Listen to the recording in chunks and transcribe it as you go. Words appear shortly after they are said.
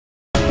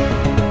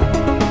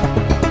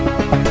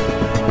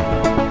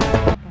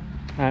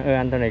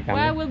Anthony cầm.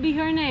 What will be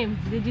her name?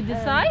 Did you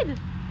decide?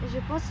 Je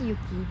pense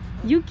Yuki.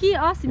 Yuki,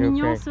 oh, c'est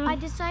mignon ça. I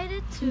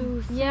decided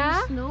to say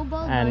Yeah.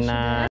 snowball. And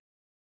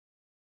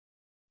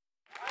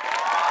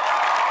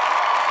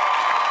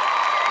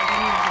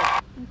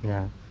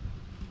dạ.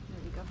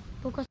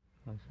 Pourquoi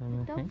Sao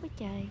nó tốt thấy? quá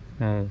trời.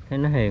 Thấy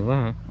nó hiền quá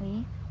hả?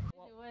 Oui.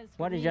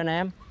 What is your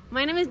name?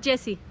 My name is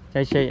Jessie.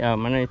 JC,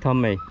 my name is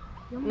Tommy.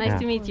 Nice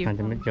to meet you. Nice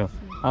to meet you.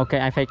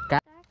 Okay, I phải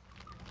cắt.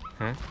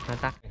 Hả? Nó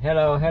tắt.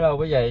 Hello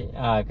quý vị.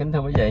 Kính thưa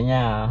quý vị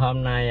nha.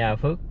 Hôm nay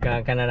Phước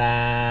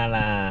Canada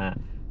là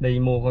đi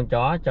mua con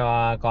chó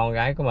cho con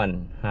gái của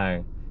mình.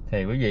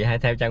 Thì quý vị hãy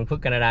theo chân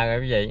Phước Canada rồi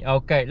quý vị.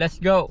 Ok, let's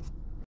go.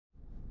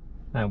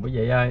 Quý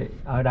vị ơi,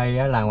 ở đây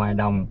là ngoài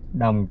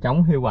đồng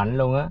trống hiu quạnh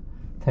luôn á.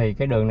 Thì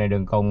cái đường này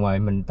đường cùng rồi,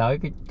 mình tới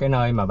cái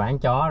nơi mà bán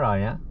chó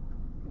rồi á.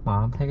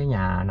 Mà không thấy cái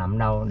nhà nằm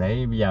đâu.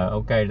 Để bây giờ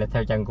ok là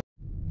theo chân của.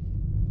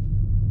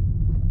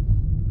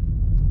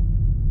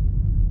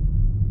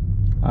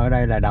 Ở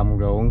đây là đồng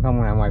ruộng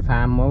không là ngoài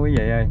farm mới quý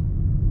vị ơi.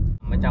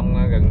 Ở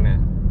trong rừng nè.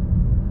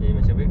 Gì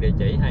mà sao biết địa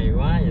chỉ hay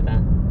quá vậy ta.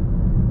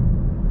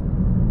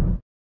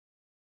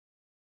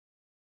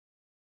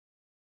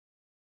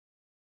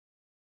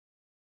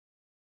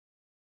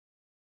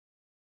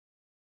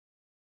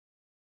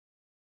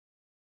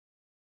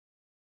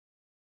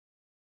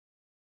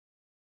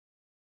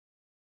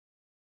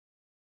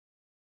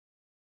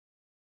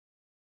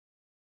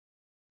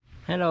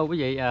 Hello quý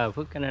vị,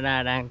 Phước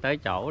Canada đang tới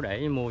chỗ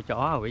để mua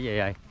chó rồi quý vị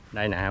ơi.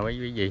 Đây nè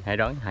quý vị,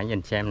 hãy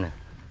nhìn xem nè.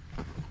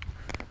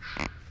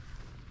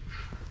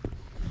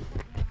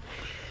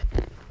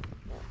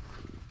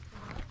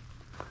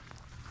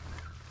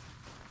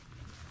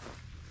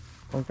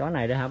 Con chó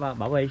này đây hả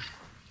Bảo Bi?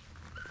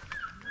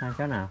 Hai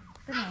chó nào?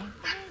 Cái này.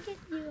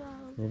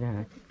 Vậy đó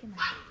hả?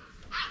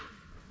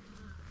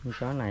 Con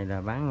chó này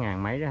là bán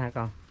ngàn mấy đó hả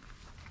con?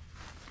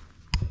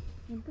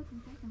 Nhìn có con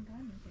cái con đó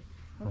nữa kìa.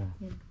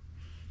 Nhìn.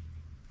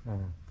 Nó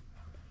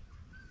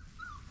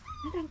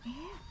đang bé.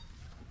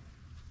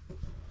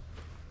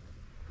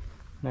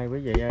 Đây quý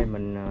vị ơi,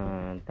 mình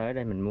tới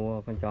đây mình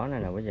mua con chó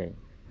này là quý vị.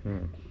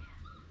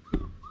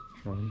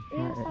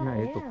 Nó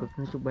yếu cục cực,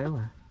 nó chút béo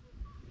à.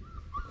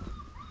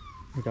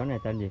 Con chó này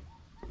tên gì?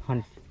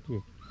 Husky.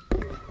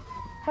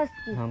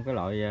 Husky. Không, cái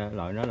loại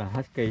nó là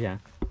Husky hả?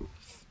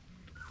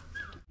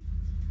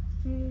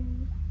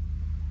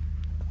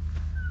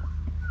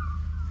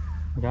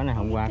 Con chó này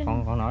hôm qua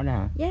con nói đó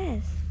hả?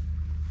 Yes.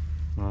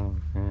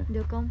 Okay.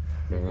 Được không?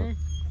 Được.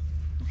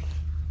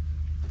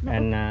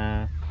 And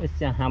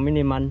it's how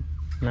many months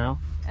now?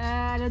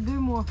 Elle a 2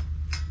 mois.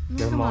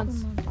 2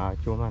 months.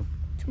 2 months.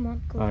 2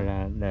 months. Rồi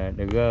là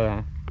the girl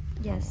hả?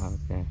 Yes.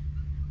 Okay.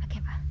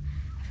 Ok bà.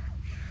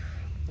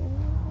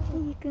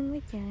 Cái gì cưng quá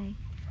trời.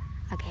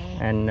 Okay.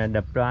 And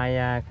the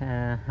price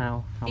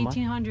how much?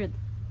 1800.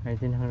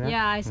 1800.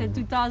 Yeah, I said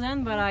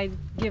 2000, but I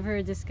give her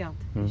a discount.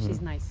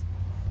 She's nice.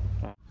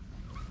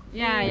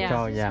 Yeah.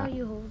 So, Is this how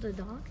you hold the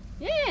dog?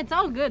 Yeah, it's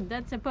all good.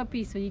 That's a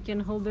puppy, so you can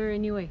hold her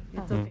anyway.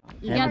 It's okay.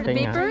 You got the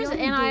Everything, papers,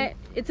 and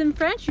it's in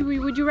French.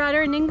 Would you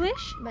rather in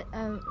English? But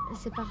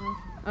c'est pas grave.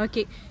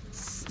 Okay.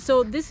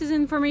 So this is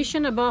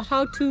information about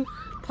how to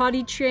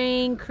potty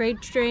train,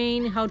 crate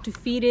train, how to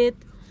feed it.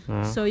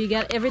 So you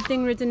got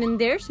everything written in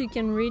there, so you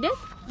can read it.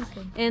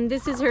 Okay. And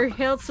this is her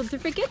health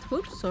certificate.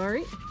 Oops,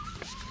 sorry.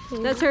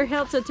 That's her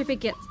health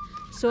certificate.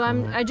 So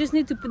I just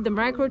need to put the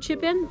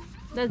microchip in.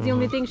 That's the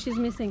only thing she's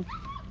missing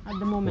at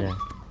the moment.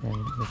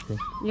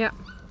 Yeah.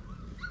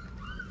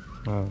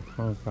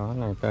 Con chó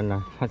này tên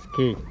là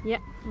Husky.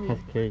 Yeah.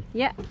 Husky.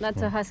 Yeah,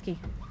 that's a husky.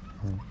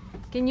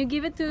 Can you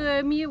give it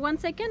to me 1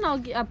 second?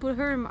 I'll put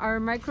her our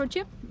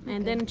microchip,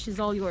 and then she's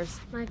all yours.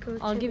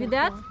 Microchip. I'll give you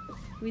that.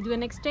 We do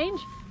an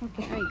exchange.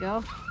 Okay. There you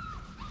go.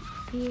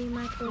 Thì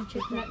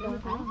microchip là đâu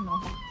phải.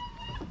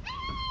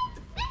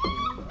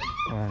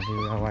 Đi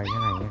ra quay cái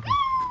này nữa.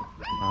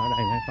 Ở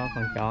đây nó có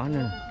con chó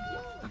nữa.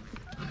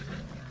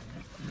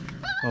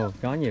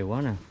 Chó nhiều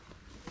quá nè.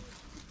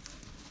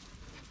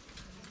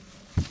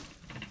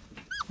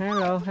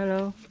 Hello.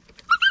 Nuôi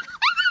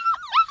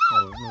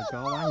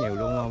chó quá nhiều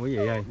luôn không quý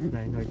vị ơi.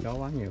 Đây nuôi chó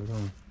quá nhiều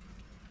luôn.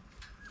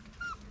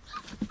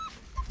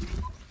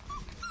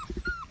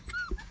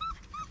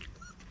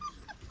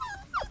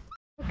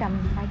 Cầm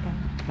tay cầm.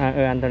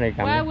 Anthony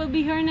cầm. What will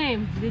be her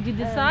name? Did you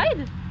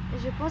decide?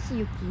 Je pense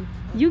Yuki.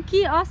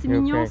 Yuki, oh, c'est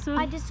mignon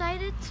ça. I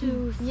decided to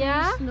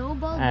say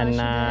snowball. And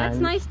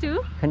That's nice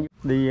too.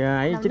 Đi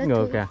ấy chích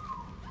ngừa kìa.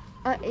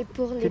 Et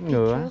pour les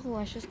piqûres ou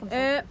un chose comme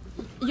ça.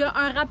 Il y a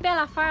un rappel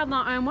à faire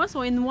dans 1 mois,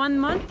 so in 1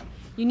 month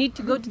you need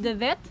to go to the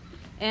vet,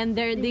 and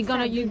they're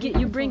gonna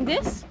you bring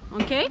this,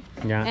 okay?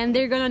 Yeah. And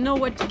they're gonna know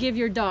what to give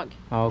your dog.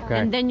 Okay.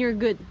 And then you're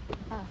good.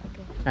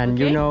 Okay. And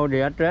you know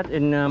the address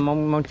in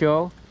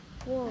Montreal?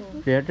 Wow.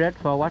 The address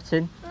for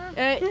vaccine?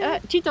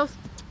 Cheetos.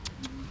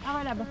 Ah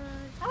ouais là-bas.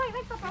 Ah ouais,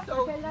 avec papa.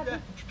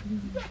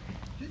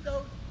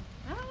 Cheetos.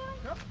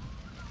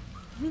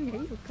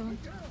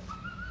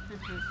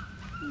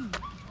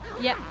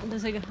 Yeah,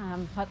 there's like a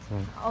hot.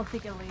 I'll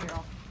take it later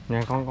on.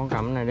 Nè con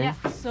cầm này đi. Yeah.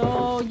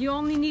 So you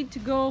only need to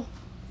go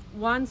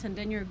once and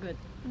then you're good.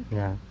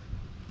 Dạ.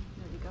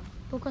 There you go.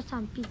 Pourquoi ça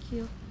me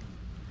piqûre?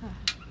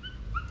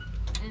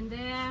 And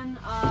then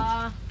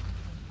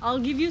I'll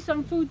give you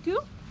some food too.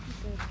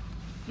 Okay.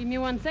 Give me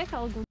one sec,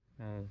 I'll go.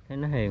 Thấy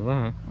nó hiền quá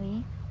hả?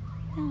 Oui.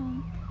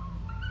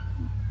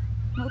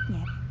 Nó úp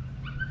nhẹp.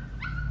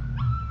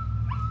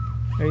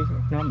 Ê,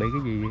 nó bị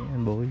cái gì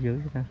anh bộ ở dưới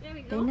vậy ta? There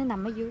we Để go. nó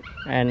nằm ở dưới.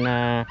 And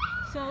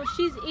So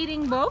she's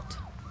eating both.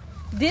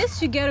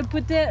 This you gotta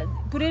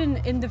put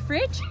it in the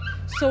fridge,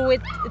 so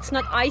it's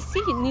not icy.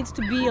 It needs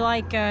to be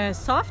like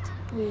soft.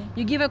 Oui.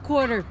 You give a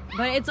quarter,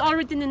 but it's all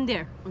written in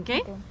there.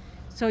 Okay. Okay.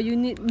 So you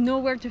know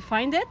where to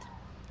find it.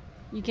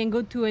 You can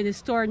go to a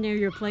store near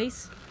your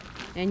place,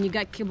 and you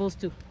got kibbles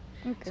too.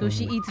 Okay. So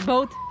she eats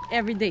both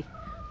every day,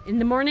 in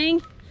the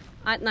morning,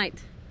 at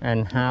night.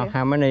 and how Okay.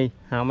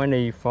 how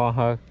many for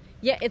her?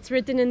 Yeah, it's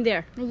written in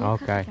there. Nó dễ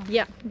Okay. khắc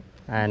Yeah.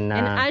 And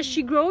And as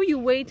she grow, you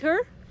weight her,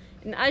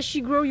 and as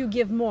she grow, you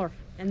give more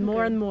and more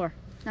Okay. and more.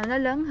 nào nó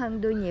lớn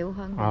hơn, đưa nhiều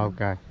hơn.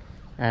 okay.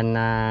 And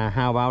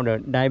how about the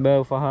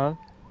diaper for her?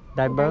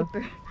 Diaper?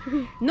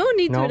 No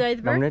need No, to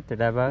diaper. don't need the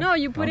diaper. No,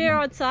 you put Okay. her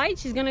outside.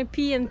 She's gonna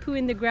pee and poo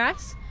in the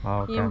grass.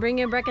 Okay. You bring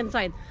her back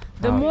inside.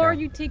 The Okay. more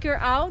you take her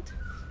out,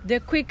 the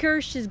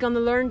quicker she's gonna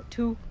learn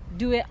to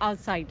do it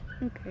outside.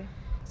 Okay.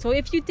 So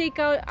if you take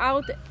her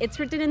out, it's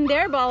written in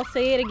there, but I'll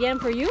say it again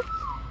for you.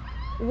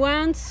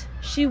 Once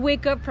she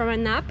wake up from a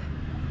nap,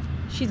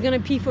 she's gonna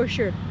pee for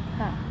sure.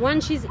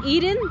 Once she's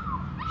eaten,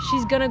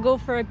 she's gonna go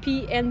for a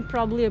pee and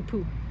probably a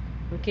poo.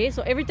 Okay,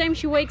 so every time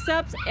she wakes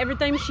up, every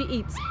time she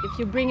eats, if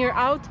you bring her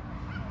out,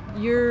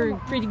 you're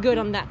pretty good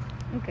on that.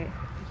 Okay.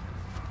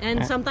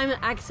 And sometimes an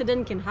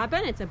accident can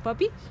happen. It's a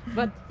puppy,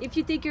 but if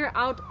you take her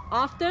out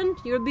often,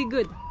 you'll be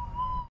good.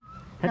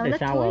 Thích Nào the nó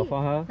shower thúi.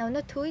 for her? Nào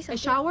nó thúi xong A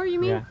shower, you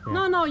mean? Yeah,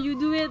 yeah. No, you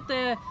do it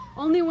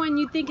only when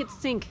you think it's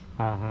stink.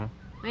 Uh-huh.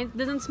 It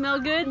doesn't smell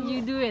good,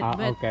 you do it.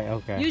 But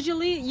Okay.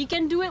 usually you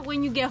can do it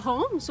when you get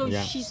home, so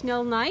Yeah. she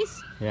smells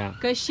nice. Yeah.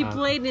 Because she Okay.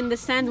 played in the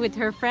sand with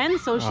her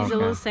friends, so she's a Okay.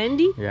 little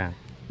sandy. Yeah.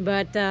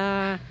 But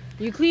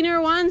you clean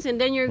her once, and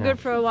then you're Yeah. good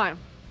for a while.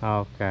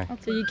 Okay.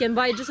 So you can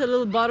buy just a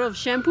little bottle of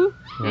shampoo,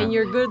 and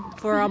you're good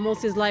for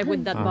almost his life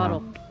with that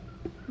bottle.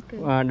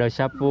 The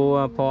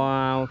shampoo for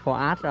us For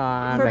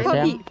the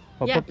puppy. same?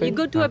 For Yeah, puppy? you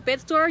go to a pet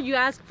store, you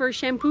ask for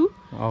shampoo,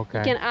 Okay.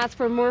 you can ask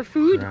for more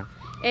food, Yeah.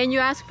 and you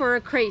ask for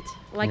a crate,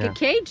 like Yeah. a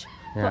cage,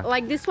 Yeah.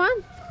 like this one,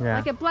 Yeah.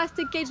 like a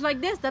plastic cage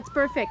like this, that's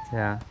perfect.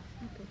 Yeah.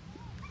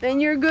 Then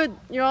you're good,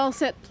 you're all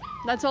set.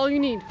 That's all you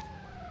need.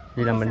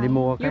 Vậy là mình đi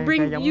mua cái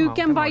giống You màu-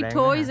 can cái màu buy đen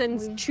đó toys hả?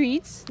 and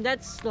treats,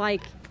 that's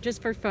like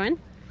just for fun.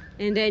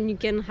 And then you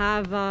can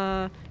have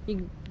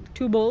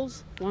 2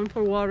 bowls, one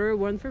for water,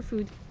 one for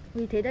food.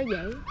 Vì thế đó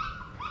dễ.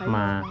 Phải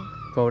Mà mua.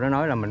 cô đã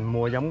nói là mình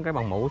mua giống cái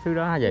bằng mũ xứ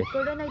đó hả vậy?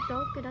 Cô đó nói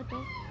tốt, cái đó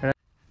tốt.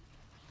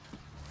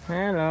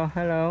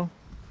 Hello.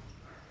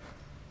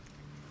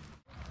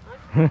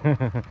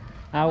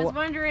 I was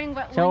wondering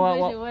what So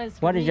language it was.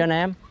 for what is me. your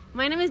name?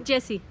 My name is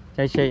Jessie.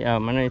 Jesse,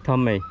 my name is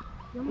Tommy.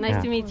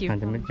 Nice to meet you. Nice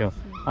to meet you.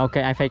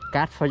 Okay, I fake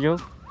cat for you.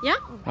 Yeah?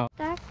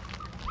 Tắt.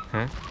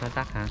 Hả? Nó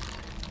tắt hả?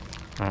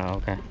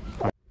 Okay.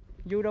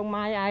 You don't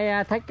mind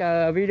I take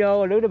a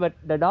video a little bit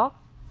the dog?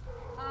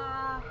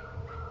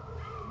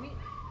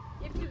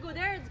 If you go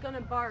there, it's gonna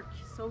bark,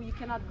 so you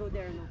cannot go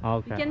there now.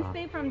 Okay. You can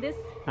stay from this.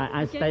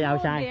 I You stay can go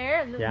outside.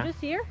 there, Yeah.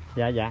 just here,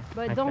 Dạ.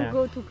 but I don't stay-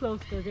 go too close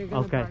because they're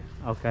gonna Okay.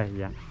 bark. Okay.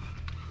 Dạ.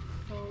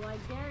 So like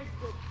there,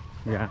 it's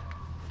good. Dạ.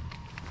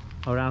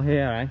 Around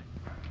here right?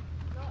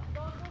 Don't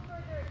go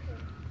further.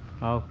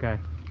 Sir. Ok.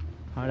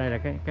 Ở đây là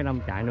cái nông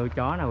trại nuôi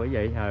chó nè quý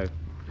vị.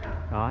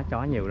 Đó,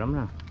 chó nhiều lắm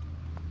nè.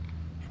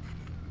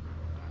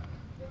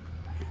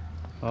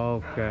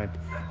 Ok.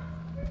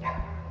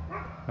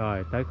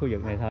 Rồi, tới khu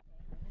vực này thôi.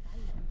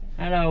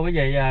 Hello quý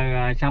vị,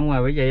 xong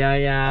rồi quý vị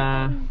ơi,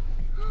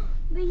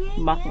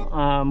 bắt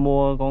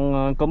mua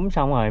con cúm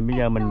xong rồi, bây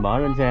giờ mình bỏ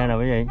lên xe nè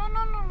quý vị.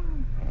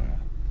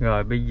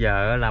 Rồi bây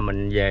giờ là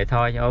mình về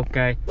thôi. Ok.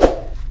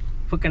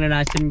 Phước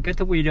Canada xin kết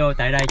thúc video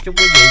tại đây. Chúc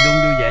quý vị luôn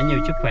vui vẻ, nhiều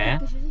sức khỏe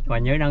và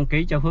nhớ đăng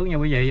ký cho Phước nha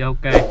quý vị.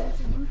 Ok.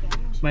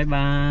 Bye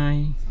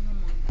bye.